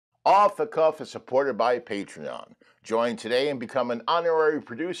Off the Cuff is supported by Patreon. Join today and become an honorary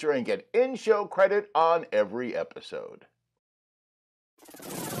producer and get in-show credit on every episode.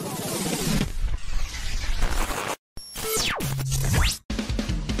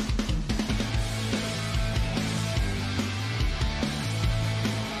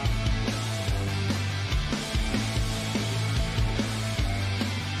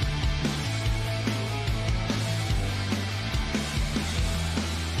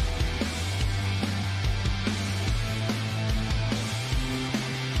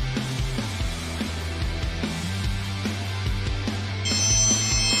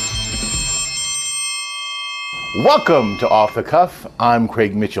 Welcome to Off the Cuff. I'm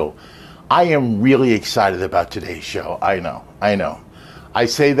Craig Mitchell. I am really excited about today's show. I know. I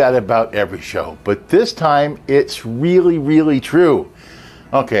say that about every show, but this time it's really true.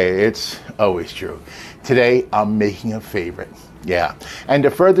 Okay, it's always true. Today I'm making a favorite. Yeah, and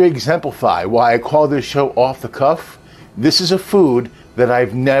to further exemplify why I call this show Off the Cuff, this is a food that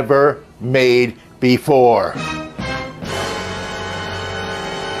I've never made before.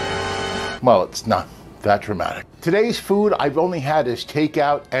 Well, it's not that dramatic. Today's food I've only had as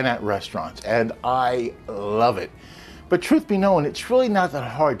takeout and at restaurants, and I love it. But truth be known, it's really not that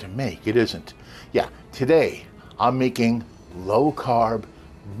hard to make. It isn't. Yeah, today I'm making low carb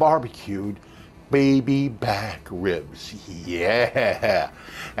barbecued baby back ribs. Yeah.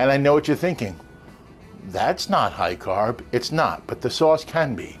 And I know what you're thinking. That's not high carb. It's not, but the sauce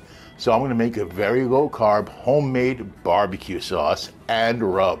can be. So I'm going to make a very low carb homemade barbecue sauce and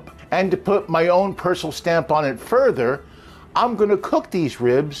rub. And to put my own personal stamp on it further, I'm going to cook these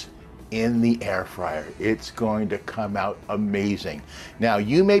ribs in the air fryer. It's going to come out amazing. Now,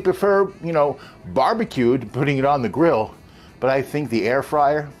 you may prefer, barbecued, putting it on the grill, but I think the air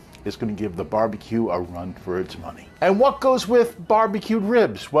fryer is going to give the barbecue a run for its money. And what goes with barbecued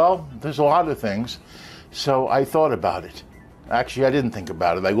ribs? Well, there's a lot of things. So I thought about it. Actually, I didn't think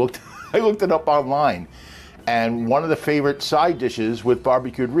about it. I looked it up online. And one of the favorite side dishes with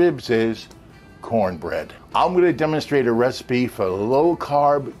barbecued ribs is cornbread. I'm going to demonstrate a recipe for low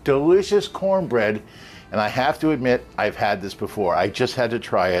carb, delicious cornbread. And I have to admit, I've had this before. I just had to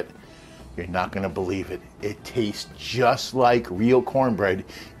try it. You're not going to believe it. It tastes just like real cornbread,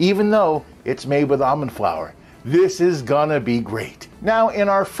 even though it's made with almond flour. This is gonna be great. Now, in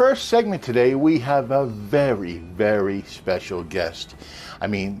our first segment today, we have a very special guest. I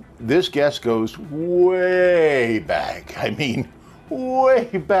mean, this guest goes way back. Way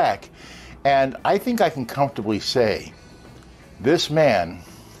back. And I think I can comfortably say this man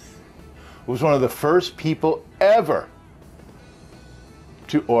was one of the first people ever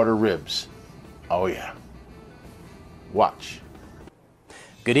to order ribs. Oh yeah. Watch.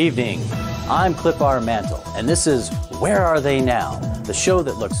 Good evening. I'm Clip R. Mantle, and this is Where Are They Now? The show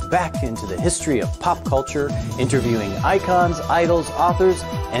that looks back into the history of pop culture, interviewing icons, idols, authors,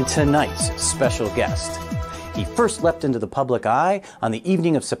 and tonight's special guest. He first leapt into the public eye on the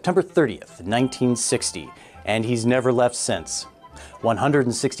evening of September 30th, 1960, and he's never left since.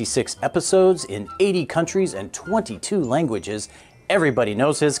 166 episodes in 80 countries and 22 languages. Everybody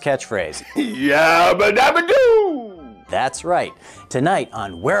knows his catchphrase. Yabba Dabba Doo! That's right. Tonight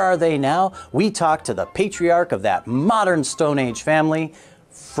on Where Are They Now, we talk to the patriarch of that modern Stone Age family,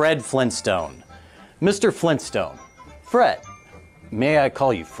 Fred Flintstone. Mr. Flintstone. Fred. May I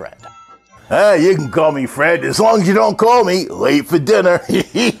call you Fred? You can call me Fred, as long as you don't call me late for dinner.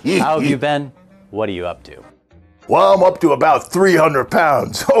 How have you been? What are you up to? Well, I'm up to about 300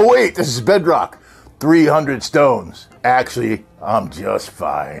 pounds. Oh wait, this is bedrock. 300 stones. Actually, I'm just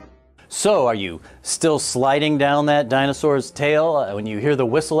fine. So, are you still sliding down that dinosaur's tail when you hear the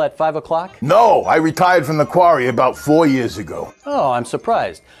whistle at 5 o'clock? No, I retired from the quarry about 4 years ago. Oh, I'm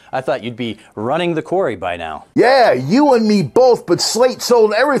surprised. I thought you'd be running the quarry by now. Yeah, you and me both, but Slate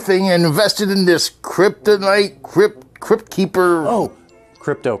sold everything and invested in this kryptonite, crypt keeper. Oh,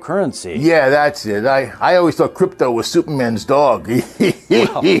 cryptocurrency. Yeah, that's it. I always thought crypto was Superman's dog.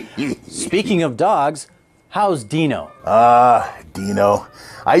 Well, speaking of dogs, how's Dino? Dino.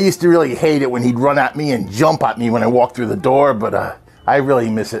 I used to really hate it when he'd run at me and jump at me when I walked through the door, but I really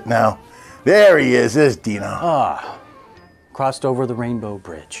miss it now. There he is, there's Dino. Crossed over the Rainbow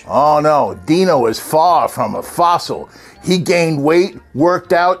Bridge. Oh no, Dino is far from a fossil. He gained weight,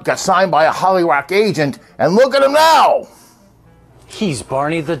 worked out, got signed by a Holly Rock agent, and look at him now! He's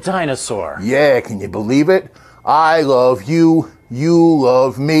Barney the dinosaur. Yeah, can you believe it? I love you, you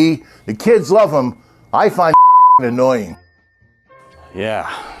love me. The kids love him. I find annoying.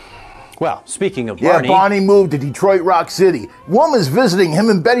 Yeah. Well, speaking of Barney... Yeah, Barney moved to Detroit Rock City. Woman's visiting him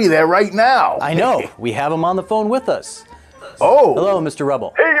and Betty there right now. I know. We have him on the phone with us. Oh. Hello, Mr.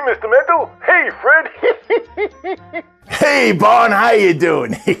 Rubble. Hey, Mr. Mental. Hey, Fred. Hey, Bon, how you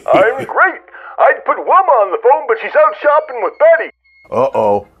doing? I'm great. I'd put Wilma on the phone, but she's out shopping with Betty.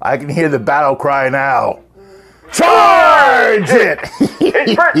 Uh-oh, I can hear the battle cry now. Charge it!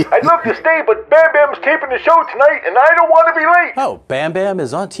 Hey, Fred, I'd love to stay, but Bam Bam's taping the show tonight, and I don't want to be late. Oh, Bam Bam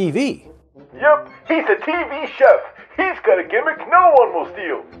is on TV. Yep, he's a TV chef. He's got a gimmick no one will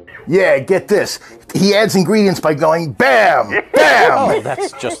steal. Yeah, get this. He adds ingredients by going bam, bam. Oh,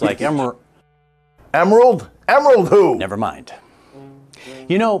 that's just like Emerald. Emerald? Emerald who? Never mind.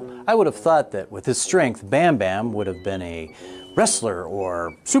 You know, I would have thought that with his strength, Bam Bam would have been a wrestler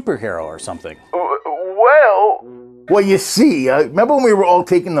or superhero or something. Well, you see, remember when we were all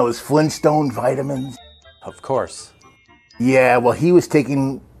taking those Flintstone vitamins? Of course. Yeah, well, he was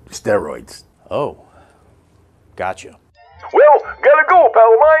taking steroids. Oh, gotcha. Well, gotta go,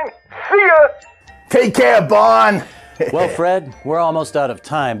 pal of mine. See ya. Take care, Bon. Well, Fred, we're almost out of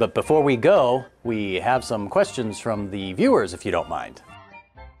time, but before we go, we have some questions from the viewers, if you don't mind.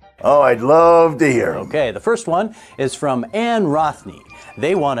 Oh, I'd love to hear them. Okay, the first one is from Ann Rothney.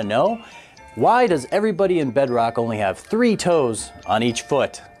 They want to know, why does everybody in Bedrock only have 3 toes on each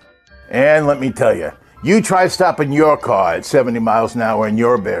foot? And let me tell you, you try stopping your car at 70 miles an hour in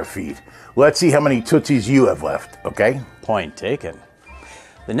your bare feet. Let's see how many tootsies you have left, okay? Point taken.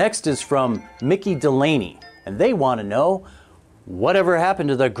 The next is from Mickey Delaney, and they want to know, whatever happened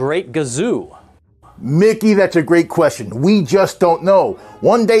to the Great Gazoo? Mickey, that's a great question. We just don't know.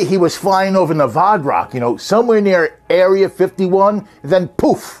 One day he was flying over Nevada Rock, somewhere near Area 51, and then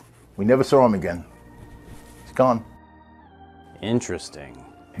poof, we never saw him again. He's gone. Interesting.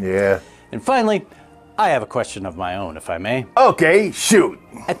 Yeah. And finally, I have a question of my own, if I may. Okay, shoot.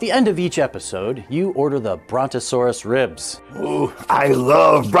 At the end of each episode, you order the Brontosaurus ribs. Ooh, I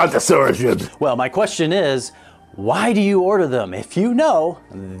love Brontosaurus ribs. Well, my question is, why do you order them? If you know,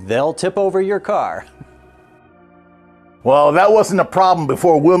 they'll tip over your car. Well, that wasn't a problem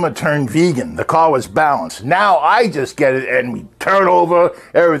before Wilma turned vegan. The car was balanced. Now I just get it and we turn over,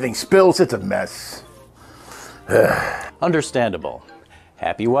 everything spills, it's a mess. Understandable.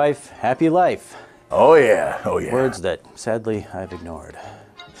 Happy wife, happy life. Oh yeah, oh yeah. Words that, sadly, I've ignored.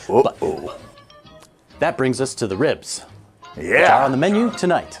 Uh-oh. That brings us to the ribs. Yeah. Which are on the menu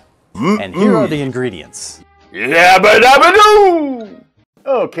tonight. And here are the ingredients. Yabba Dabba Doo!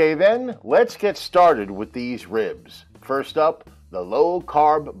 Okay then, let's get started with these ribs. First up, the low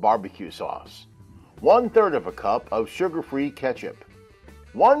carb barbecue sauce. 1/3 of a cup of sugar-free ketchup.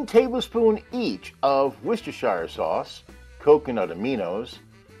 1 tablespoon each of Worcestershire sauce, coconut aminos,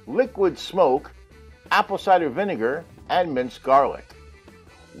 liquid smoke, apple cider vinegar, and minced garlic.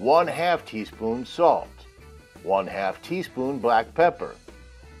 1/2 teaspoon salt. 1/2 teaspoon black pepper.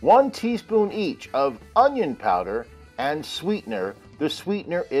 1 teaspoon each of onion powder and sweetener. The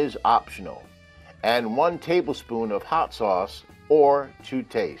sweetener is optional. And 1 tablespoon of hot sauce or to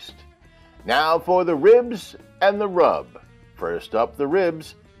taste. Now for the ribs and the rub. First up, the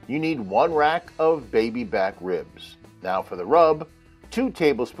ribs. You need 1 rack of baby back ribs. Now for the rub, 2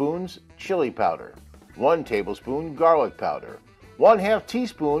 tablespoons chili powder, 1 tablespoon garlic powder, 1/2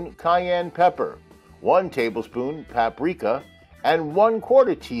 teaspoon cayenne pepper, 1 tablespoon paprika, and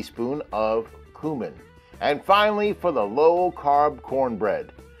 1/4 teaspoon of cumin. And finally, for the low-carb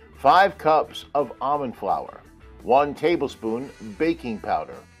cornbread, 5 cups of almond flour, 1 tablespoon baking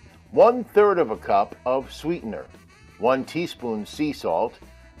powder, 1/3 of a cup of sweetener, 1 teaspoon sea salt,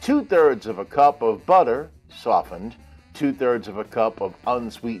 2/3 of a cup of butter, softened, 2/3 of a cup of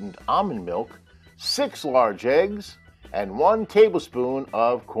unsweetened almond milk, 6 large eggs, and 1 tablespoon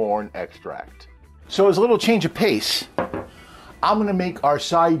of corn extract. So as a little change of pace, I'm going to make our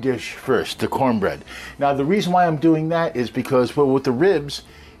side dish first, the cornbread. Now the reason why I'm doing that is because, well, with the ribs,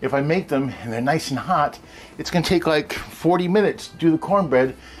 if I make them and they're nice and hot, it's going to take like 40 minutes to do the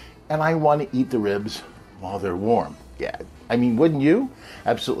cornbread, and I want to eat the ribs while they're warm. Yeah, I mean, wouldn't you?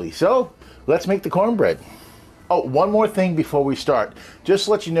 Absolutely. So let's make the cornbread. Oh, one more thing before we start. Just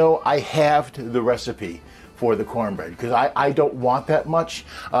to let you know, I halved the recipe for the cornbread because I don't want that much.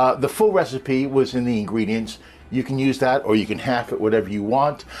 The full recipe was in the ingredients. You can use that or you can half it, whatever you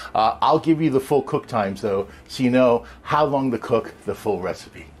want. I'll give you the full cook times though, so you know how long to cook the full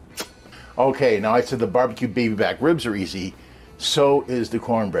recipe. Okay, now I said the barbecue baby back ribs are easy. So is the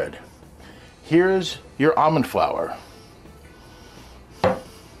cornbread. Here's your almond flour,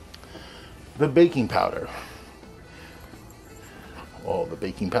 the baking powder, all the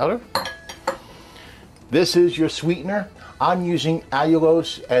baking powder. This is your sweetener. I'm using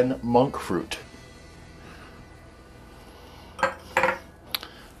allulose and monk fruit. A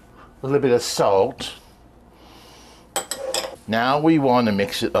little bit of salt. Now we want to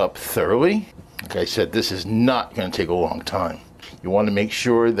mix it up thoroughly. Like I said, this is not going to take a long time. You want to make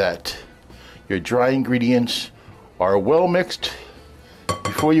sure that your dry ingredients are well mixed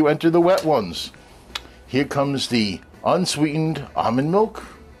before you enter the wet ones. Here comes the unsweetened almond milk,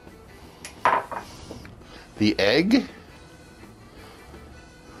 the egg,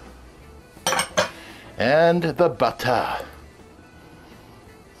 and the butter.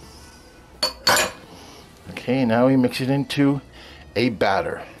 Okay, now we mix it into a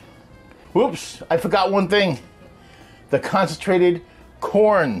batter. Whoops, I forgot one thing. The concentrated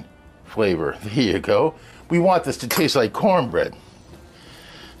corn flavor. There you go. We want this to taste like cornbread.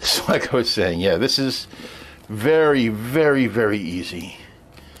 So like I was saying, yeah, this is very, very, very easy.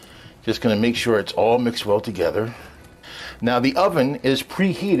 Just gonna make sure it's all mixed well together. Now the oven is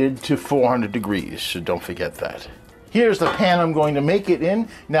preheated to 400 degrees, so don't forget that. Here's the pan I'm going to make it in.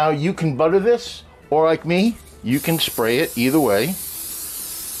 Now you can butter this, or like me, you can spray it either way.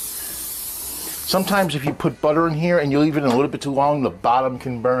 Sometimes if you put butter in here and you leave it in a little bit too long, the bottom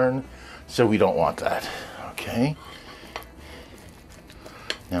can burn, so we don't want that, okay?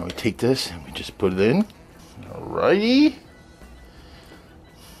 Now we take this and we just put it in. Alrighty.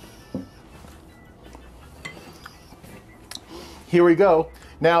 Here we go.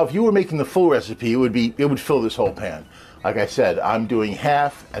 Now, if you were making the full recipe, it would fill this whole pan. Like I said, I'm doing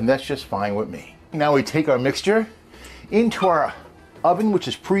half, and that's just fine with me. Now we take our mixture into our oven, which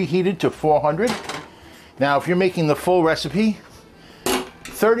is preheated to 400. Now, if you're making the full recipe,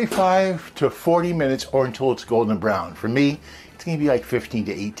 35 to 40 minutes or until it's golden brown. For me, it's gonna be like 15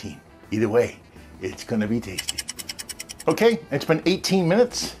 to 18. Either way, it's gonna be tasty. Okay, it's been 18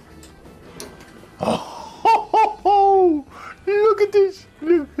 minutes. Oh, ho, ho, ho. Look at this.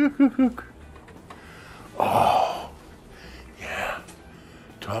 Look, look, look, look. Oh, yeah.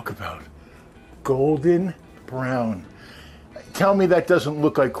 Talk about golden brown. Tell me that doesn't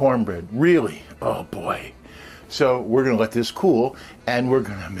look like cornbread. Really? Oh boy. So we're gonna let this cool and we're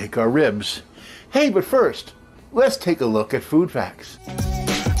gonna make our ribs. Hey, but first, let's take a look at food facts.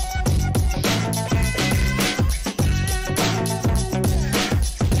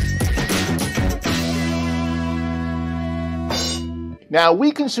 Now,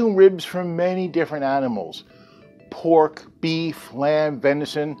 we consume ribs from many different animals. Pork, beef, lamb,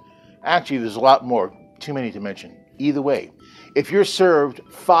 venison. Actually, there's a lot more. Too many to mention. Either way, if you're served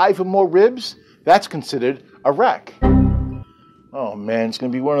 5 or more ribs, that's considered a rack. Oh man, it's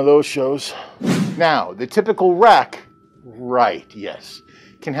gonna be one of those shows. Now, the typical rack, right, yes,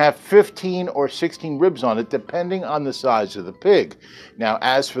 can have 15 or 16 ribs on it depending on the size of the pig. Now,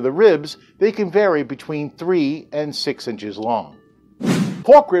 as for the ribs, they can vary between 3 and 6 inches long.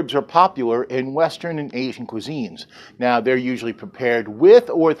 Pork ribs are popular in Western and Asian cuisines. Now, they're usually prepared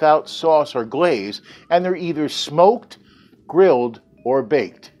with or without sauce or glaze, and they're either smoked, grilled, or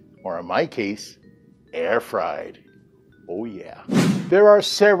baked, or in my case, air fried. Oh yeah. There are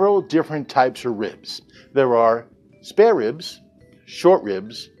several different types of ribs. There are spare ribs, short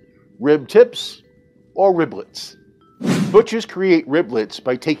ribs, rib tips, or riblets. Butchers create riblets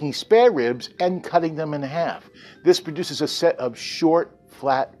by taking spare ribs and cutting them in half. This produces a set of short,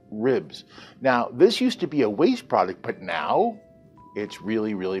 flat ribs. Now, this used to be a waste product, but now it's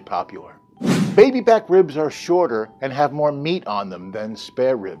really, really popular. Baby back ribs are shorter and have more meat on them than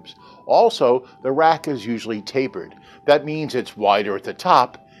spare ribs. Also, the rack is usually tapered. That means it's wider at the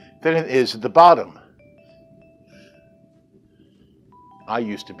top than it is at the bottom. I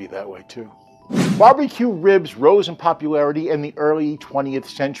used to be that way too. Barbecue ribs rose in popularity in the early 20th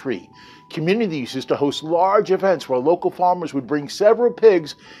century. Communities used to host large events where local farmers would bring several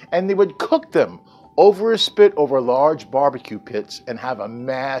pigs and they would cook them over a spit over large barbecue pits and have a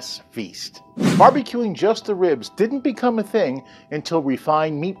mass feast. Barbecuing just the ribs didn't become a thing until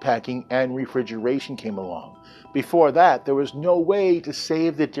refined meat packing and refrigeration came along. Before that, there was no way to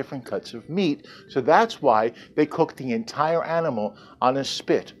save the different cuts of meat, so that's why they cooked the entire animal on a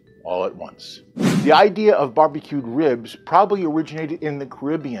spit all at once. The idea of barbecued ribs probably originated in the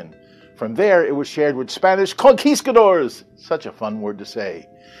Caribbean. From there, it was shared with Spanish conquistadors, such a fun word to say,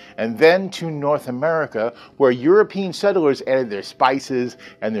 and then to North America, where European settlers added their spices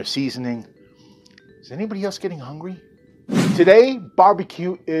and their seasoning. Is anybody else getting hungry? Today,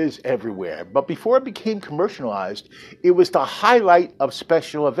 barbecue is everywhere, but before it became commercialized, it was the highlight of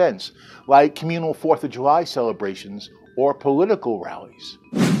special events, like communal 4th of July celebrations or political rallies.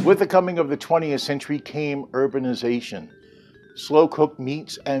 With the coming of the 20th century came urbanization. Slow-cooked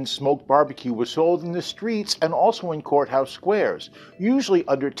meats and smoked barbecue were sold in the streets and also in courthouse squares, usually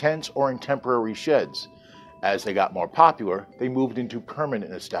under tents or in temporary sheds. As they got more popular, they moved into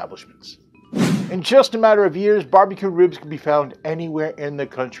permanent establishments. In just a matter of years, barbecue ribs could be found anywhere in the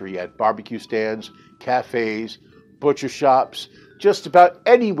country at barbecue stands, cafes, butcher shops, just about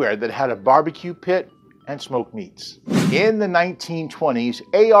anywhere that had a barbecue pit and smoked meats. In the 1920s,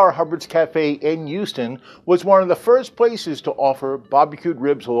 A.R. Hubbard's Cafe in Houston was one of the first places to offer barbecued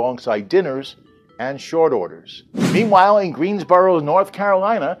ribs alongside dinners and short orders. Meanwhile, in Greensboro, North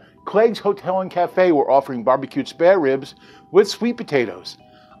Carolina, Clegg's Hotel and Cafe were offering barbecued spare ribs with sweet potatoes.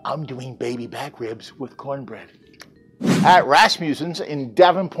 I'm doing baby back ribs with cornbread. At Rasmussen's in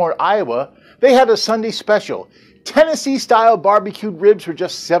Davenport, Iowa, they had a Sunday special. Tennessee-style barbecued ribs for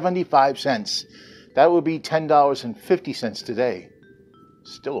just 75 cents. That would be $10.50 today.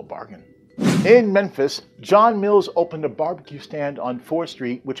 Still a bargain. In Memphis, John Mills opened a barbecue stand on 4th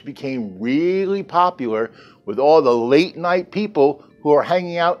Street, which became really popular with all the late-night people who are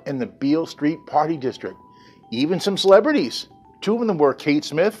hanging out in the Beale Street Party District. Even some celebrities. 2 of them were Kate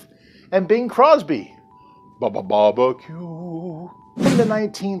Smith and Bing Crosby. Barbecue. In the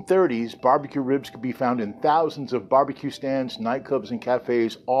 1930s, barbecue ribs could be found in thousands of barbecue stands, nightclubs, and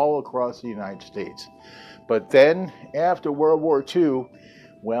cafes all across the United States. But then, after World War II,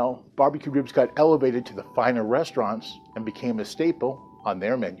 well, barbecue ribs got elevated to the finer restaurants and became a staple on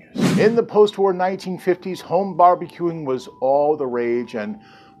their menus. In the post-war 1950s, home barbecuing was all the rage, and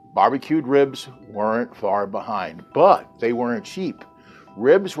barbecued ribs weren't far behind. But they weren't cheap.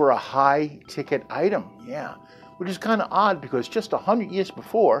 Ribs were a high-ticket item, yeah, which is kind of odd because just 100 years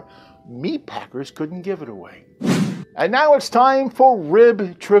before, meat packers couldn't give it away. And now it's time for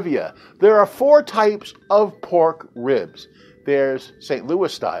rib trivia. There are 4 types of pork ribs. There's St.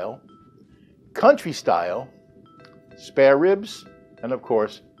 Louis style, country style, spare ribs, and of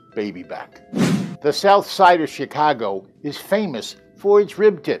course, baby back. The South Side of Chicago is famous for its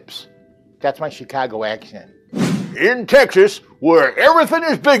rib tips. That's my Chicago accent. In Texas, where everything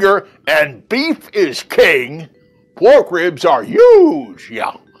is bigger and beef is king, pork ribs are huge.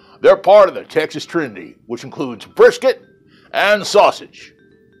 Yeah, they're part of the Texas Trinity, which includes brisket and sausage.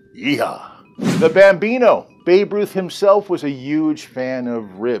 Yeehaw. The Bambino, Babe Ruth himself, was a huge fan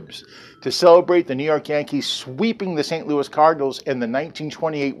of ribs. To celebrate the New York Yankees sweeping the St. Louis Cardinals in the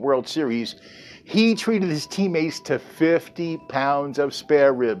 1928 World Series, he treated his teammates to 50 pounds of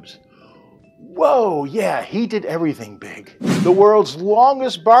spare ribs. Whoa, yeah, he did everything big. The world's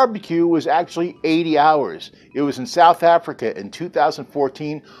longest barbecue was actually 80 hours. It was in South Africa in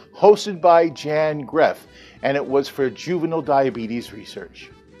 2014, hosted by Jan Greff, and it was for juvenile diabetes research.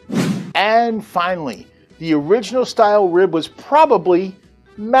 And finally, the original style rib was probably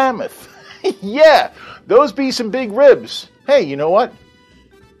mammoth. Yeah, those be some big ribs. Hey, you know what?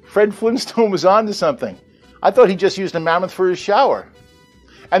 Fred Flintstone was onto something. I thought he just used a mammoth for his shower.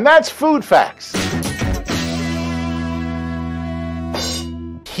 And that's Food Facts.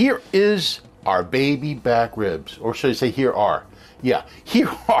 Here is our baby back ribs, or should I say here are. Yeah, here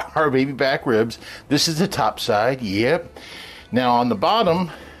are our baby back ribs. This is the top side, yep. Now on the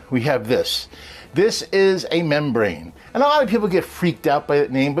bottom, we have this. This is a membrane. And a lot of people get freaked out by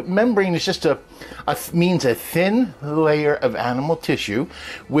that name, but membrane is just means a thin layer of animal tissue,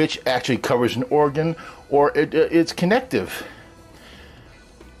 which actually covers an organ, or it's connective.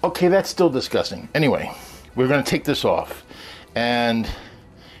 Okay, that's still disgusting. Anyway, we're going to take this off. And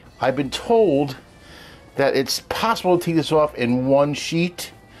I've been told that it's possible to take this off in one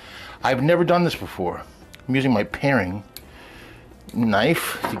sheet. I've never done this before. I'm using my paring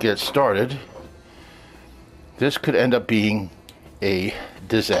knife to get started. This could end up being a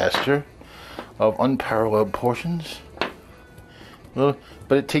disaster of unparalleled portions. Well,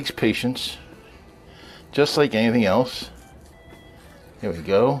 but it takes patience, just like anything else. Here we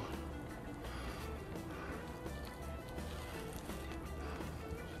go.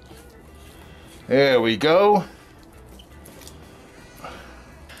 There we go.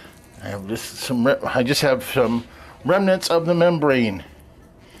 I just have some remnants of the membrane.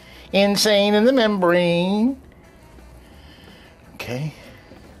 Insane in the membrane. Okay.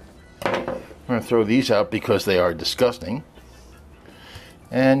 I'm going to throw these out because they are disgusting.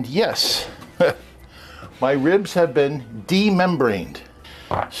 And yes, my ribs have been demembraned.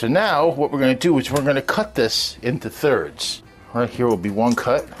 So now what we're going to do is we're going to cut this into thirds. Right here will be one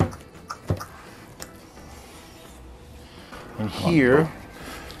cut. And here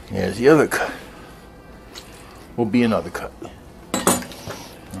is the other cut. Will be another cut.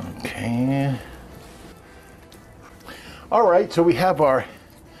 Okay. All right, so we have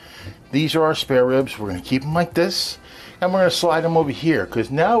these are our spare ribs. We're going to keep them like this. And we're going to slide them over here because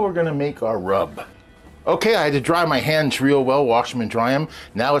now we're going to make our rub. Okay, I had to dry my hands real well, wash them and dry them.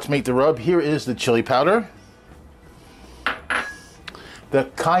 Now let's make the rub. Here is the chili powder. the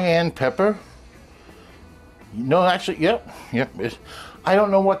cayenne pepper. No, actually, yep. I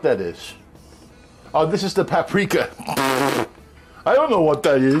don't know what that is. Oh, this is the paprika. I don't know what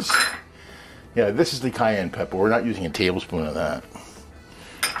that is. Yeah, this is the cayenne pepper. We're not using a tablespoon of that.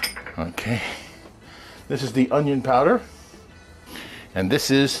 Okay. This is the onion powder. And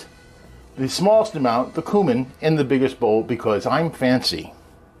this is the smallest amount, the cumin, in the biggest bowl because I'm fancy.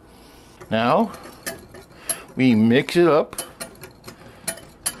 Now, we mix it up.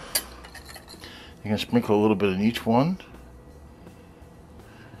 You can sprinkle a little bit in each one.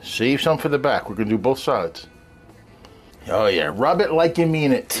 Save some for the back. We're going to do both sides. Oh yeah, rub it like you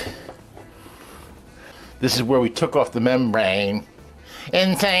mean it. This is where we took off the membrane.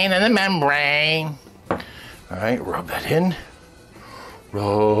 Insane in the membrane. All right, rub that in.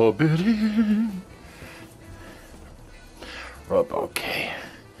 Rub it in. Rub, okay.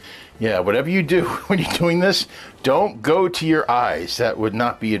 Yeah, whatever you do when you're doing this, don't go to your eyes. That would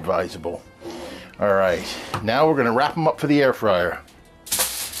not be advisable. All right, now we're gonna wrap them up for the air fryer.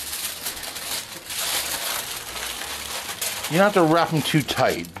 You don't have to wrap them too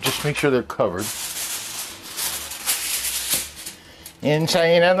tight. Just make sure they're covered.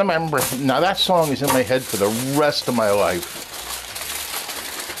 Insane in the membrane. Now that song is in my head for the rest of my life.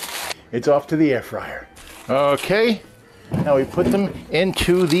 It's off to the air fryer. Okay, now we put them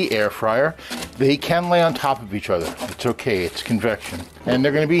into the air fryer. They can lay on top of each other. It's okay, it's convection. And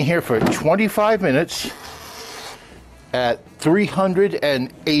they're gonna be here for 25 minutes at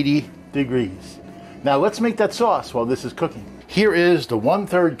 380 degrees. Now let's make that sauce while this is cooking. Here is the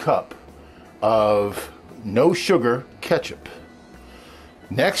 1/3 cup of no sugar ketchup.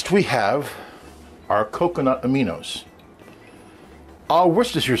 Next we have our coconut aminos. Our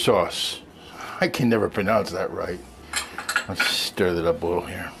Worcestershire sauce. I can never pronounce that right. Let's stir that up a little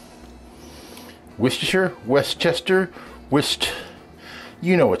here. Worcestershire, Westchester,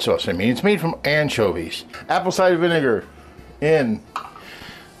 you know what sauce I mean. It's made from anchovies. Apple cider vinegar in.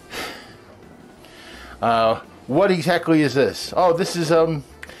 What exactly is this? Oh, this is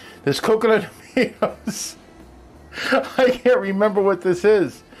this coconut aminos. I can't remember what this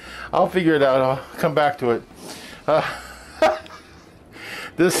is. I'll figure it out. I'll come back to it.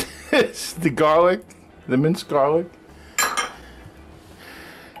 This is the garlic, the minced garlic.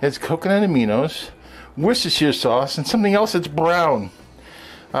 It's coconut aminos, Worcestershire sauce, and something else that's brown.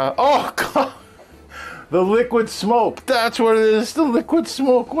 Oh, God. The liquid smoke. That's what it is, the liquid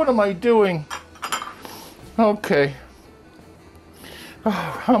smoke. What am I doing? Okay.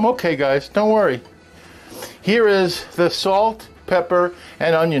 Oh, I'm okay, guys. Don't worry. Here is the salt, pepper,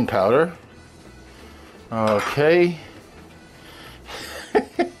 and onion powder. Okay.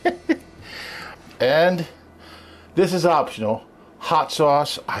 And this is optional. Hot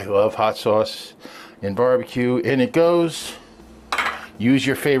sauce. I love hot sauce in barbecue. In it goes. Use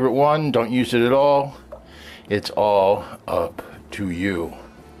your favorite one. Don't use it at all. It's all up to you.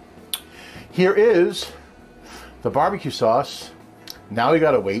 Here is the barbecue sauce. Now we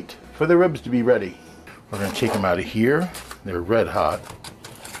gotta wait for the ribs to be ready. We're gonna take them out of here. They're red hot.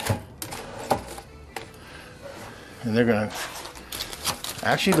 And they're gonna,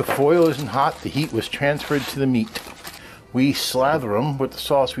 actually the foil isn't hot. The heat was transferred to the meat. We slather them with the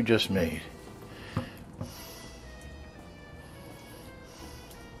sauce we just made.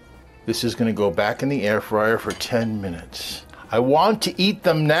 This is gonna go back in the air fryer for 10 minutes. I want to eat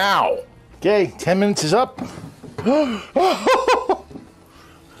them now. Okay, 10 minutes is up.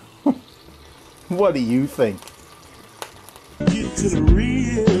 What do you think? Get to the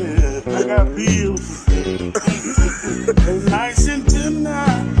real. I got bills. Nice and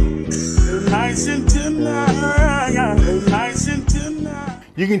tonight. Nice and tonight. Nice and tonight.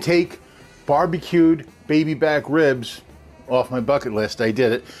 You can take barbecued baby back ribs off my bucket list. I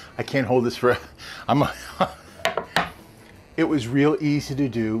did it. I can't hold this for. It was real easy to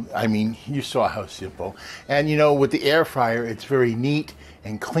do. I mean, you saw how simple. And you know, with the air fryer, it's very neat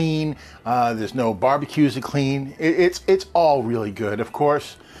and clean. There's no barbecues to clean. It's all really good. Of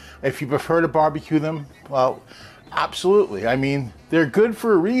course, if you prefer to barbecue them, well, absolutely. I mean, they're good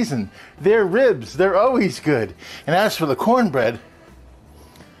for a reason. They're ribs. They're always good. And as for the cornbread,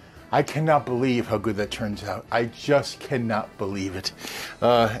 I cannot believe how good that turns out. I just cannot believe it.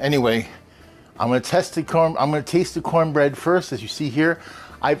 Anyway, I'm gonna taste the cornbread first, as you see here.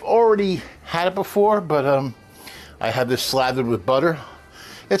 I've already had it before, but I had this slathered with butter.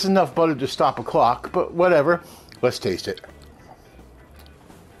 It's enough butter to stop a clock, but whatever. Let's taste it.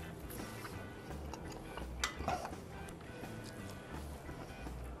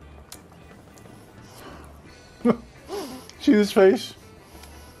 See this face?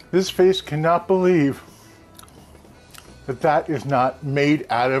 This face cannot believe that that is not made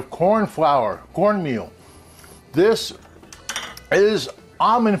out of corn flour, cornmeal. This is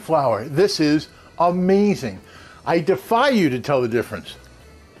almond flour. This is amazing. I defy you to tell the difference.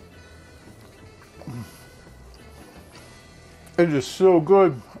 It is so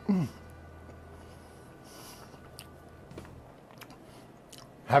good.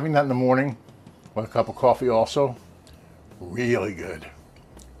 Having that in the morning with a cup of coffee also, really good,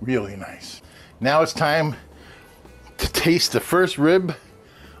 really nice. Now it's time to taste the first rib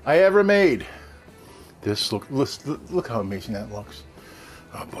I ever made. Look how amazing that looks.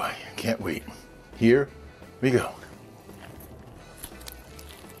 Oh boy, I can't wait. Here we go.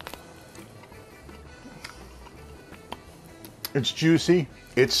 It's juicy,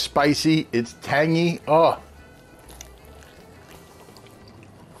 it's spicy, it's tangy. Oh.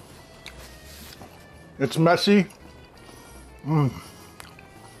 It's messy.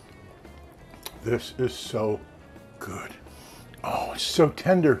 This is so good. Oh, it's so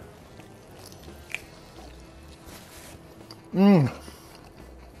tender. The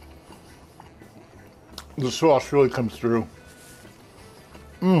sauce really comes through.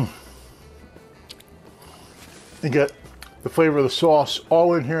 You get the flavor of the sauce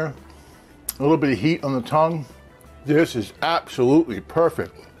all in here. A little bit of heat on the tongue. This is absolutely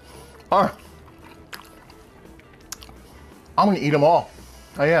perfect. I'm gonna eat them all.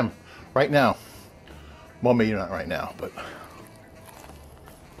 I am, right now. Well, maybe not right now, but.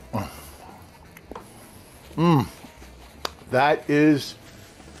 That is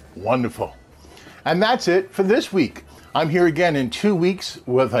wonderful. And that's it for this week. I'm here again in 2 weeks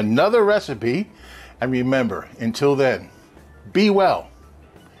with another recipe. And remember, until then, be well,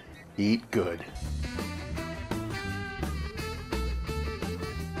 eat good.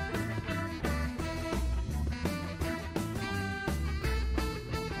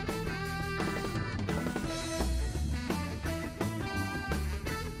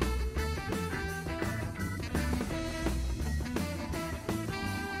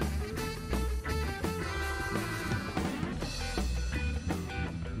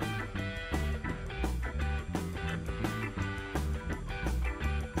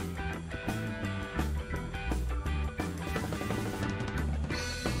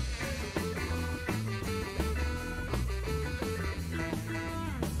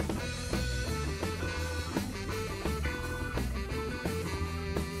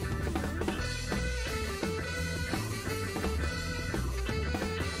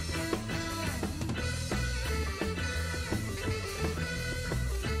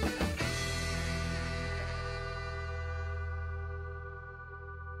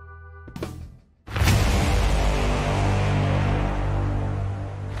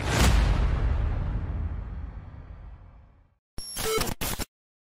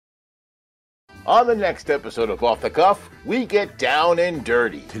 On the next episode of Off the Cuff, we get down and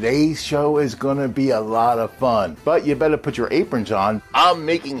dirty. Today's show is gonna be a lot of fun, but you better put your aprons on. I'm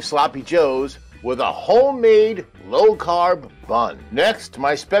making sloppy joes with a homemade low-carb bun. Next,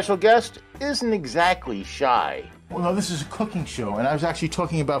 my special guest isn't exactly shy. Well, no, this is a cooking show, and I was actually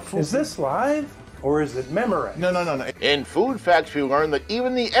talking about food. Is this live or is it memorized? No. In Food Facts, we learn that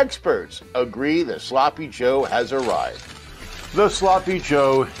even the experts agree the Sloppy Joe has arrived. The Sloppy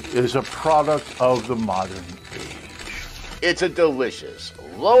Joe is a product of the modern age. It's a delicious,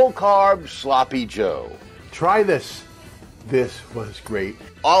 low-carb Sloppy Joe. Try this. This was great.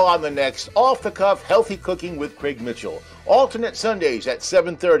 All on the next Off the Cuff Healthy Cooking with Craig Mitchell. Alternate Sundays at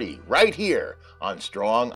 7:30, right here on Strong